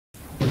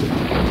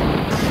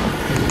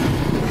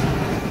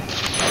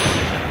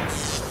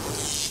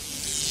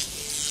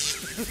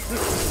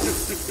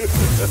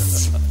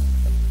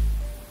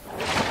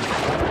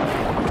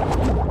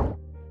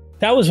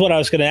That was what I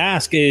was going to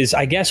ask is,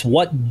 I guess, in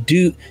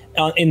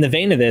the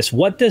vein of this,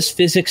 what does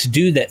physics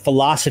do that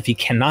philosophy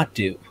cannot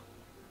do?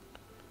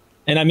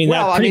 And I mean,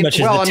 that pretty much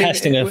is the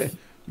testing of...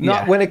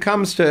 Not when it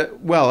comes to,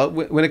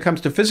 when it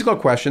comes to physical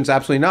questions,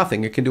 absolutely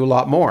nothing. It can do a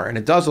lot more, and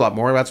it does a lot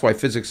more. That's why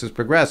physics has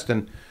progressed,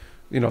 and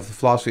the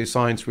philosophy of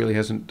science really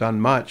hasn't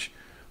done much.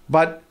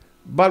 But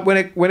when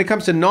it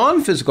comes to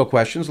non-physical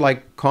questions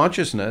like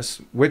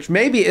consciousness, which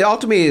maybe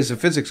ultimately is a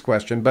physics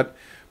question, but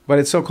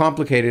it's so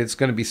complicated it's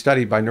going to be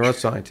studied by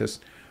neuroscientists.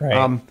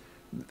 Right.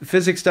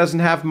 Physics doesn't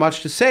have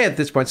much to say at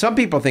this point. Some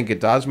people think it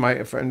does.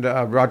 My friend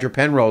Roger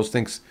Penrose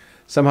thinks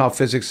somehow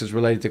physics is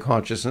related to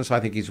consciousness.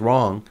 I think he's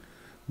wrong.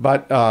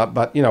 But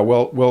we'll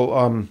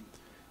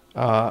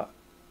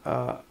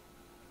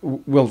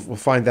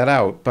find that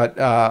out.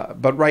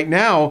 But right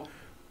now,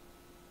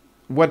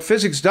 what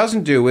physics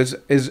doesn't do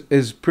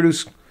is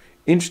produce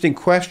interesting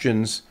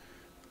questions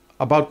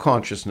about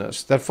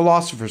consciousness that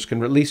philosophers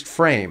can at least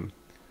frame.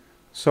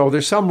 So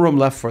there's some room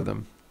left for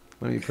them.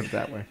 Let me put it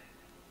that way.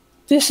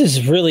 This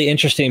is really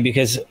interesting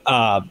because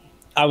I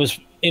was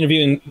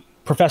interviewing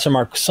Professor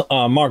Mark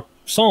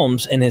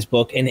Solms in his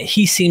book, and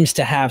he seems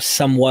to have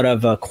somewhat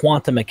of a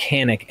quantum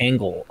mechanic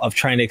angle of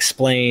trying to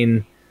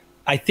explain,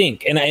 I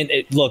think, and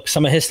look,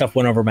 some of his stuff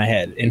went over my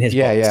head in his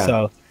book.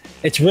 So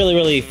it's really,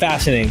 really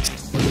fascinating.